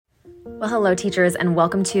Well, hello, teachers, and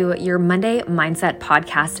welcome to your Monday Mindset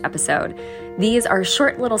Podcast episode. These are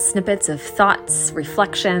short little snippets of thoughts,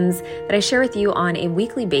 reflections that I share with you on a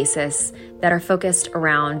weekly basis that are focused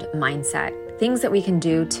around mindset, things that we can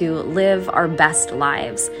do to live our best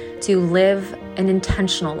lives, to live an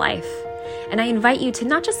intentional life. And I invite you to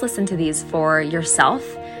not just listen to these for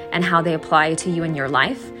yourself and how they apply to you in your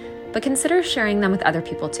life, but consider sharing them with other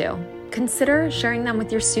people too. Consider sharing them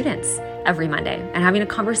with your students every Monday and having a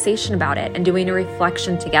conversation about it and doing a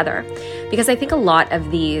reflection together. Because I think a lot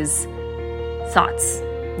of these thoughts,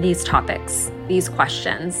 these topics, these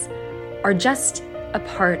questions are just a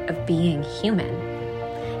part of being human.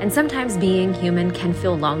 And sometimes being human can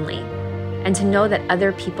feel lonely. And to know that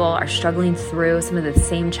other people are struggling through some of the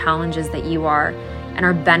same challenges that you are and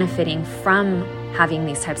are benefiting from having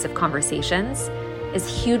these types of conversations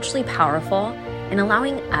is hugely powerful in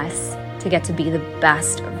allowing us to get to be the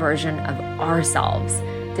best version of ourselves,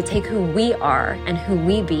 to take who we are and who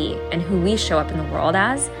we be and who we show up in the world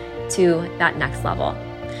as to that next level.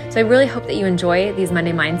 So I really hope that you enjoy these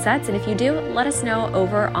Monday Mindsets. And if you do, let us know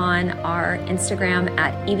over on our Instagram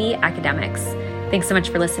at EB Academics. Thanks so much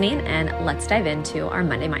for listening, and let's dive into our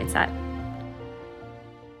Monday Mindset.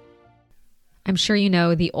 I'm sure you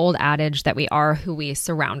know the old adage that we are who we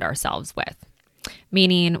surround ourselves with.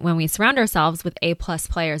 Meaning when we surround ourselves with A-plus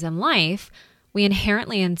players in life, we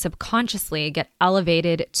inherently and subconsciously get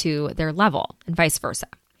elevated to their level and vice versa.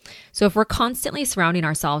 So if we're constantly surrounding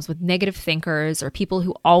ourselves with negative thinkers or people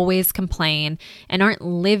who always complain and aren't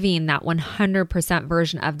living that 100%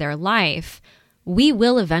 version of their life, we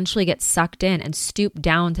will eventually get sucked in and stoop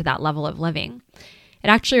down to that level of living. It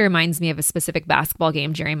actually reminds me of a specific basketball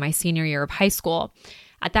game during my senior year of high school.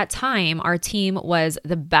 At that time, our team was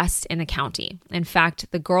the best in the county. In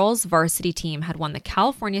fact, the girls' varsity team had won the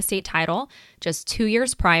California state title just 2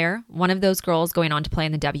 years prior, one of those girls going on to play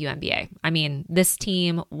in the WNBA. I mean, this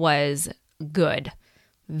team was good,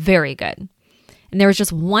 very good. And there was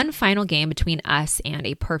just one final game between us and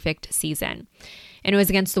a perfect season. And it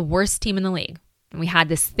was against the worst team in the league. And we had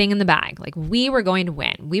this thing in the bag, like we were going to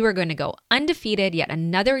win. We were going to go undefeated yet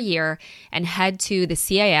another year and head to the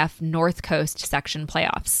CIF North Coast section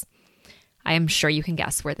playoffs. I am sure you can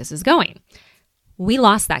guess where this is going. We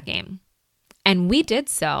lost that game. And we did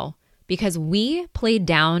so because we played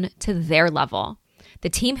down to their level. The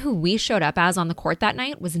team who we showed up as on the court that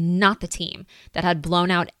night was not the team that had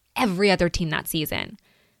blown out every other team that season.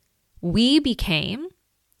 We became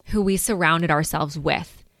who we surrounded ourselves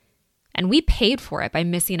with. And we paid for it by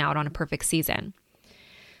missing out on a perfect season.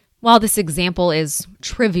 While this example is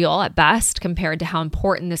trivial at best compared to how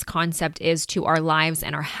important this concept is to our lives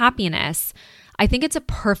and our happiness, I think it's a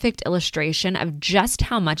perfect illustration of just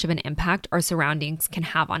how much of an impact our surroundings can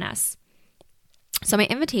have on us. So my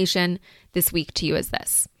invitation this week to you is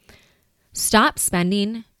this. Stop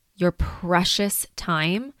spending your precious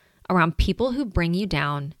time around people who bring you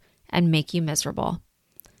down and make you miserable.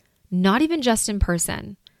 Not even just in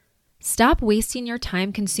person. Stop wasting your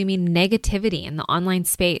time consuming negativity in the online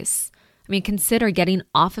space. I mean, consider getting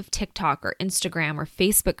off of TikTok or Instagram or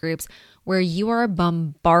Facebook groups where you are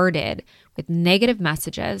bombarded with negative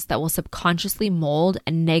messages that will subconsciously mold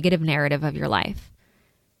a negative narrative of your life.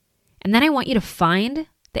 And then I want you to find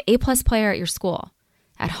the A-plus player at your school,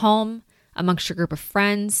 at home, amongst your group of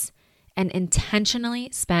friends, and intentionally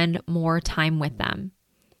spend more time with them.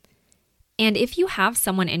 And if you have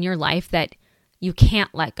someone in your life that you can't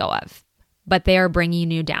let go of, but they are bringing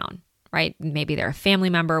you down, right? Maybe they're a family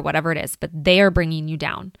member, whatever it is, but they are bringing you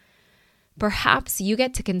down. Perhaps you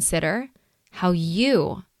get to consider how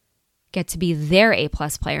you get to be their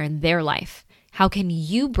A-plus player in their life. How can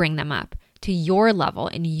you bring them up to your level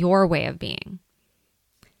in your way of being?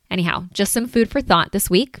 Anyhow, just some food for thought this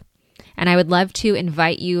week. And I would love to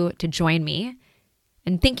invite you to join me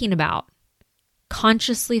in thinking about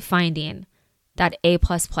consciously finding that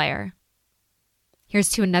A-plus player. Here's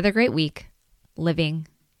to another great week living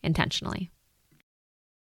intentionally.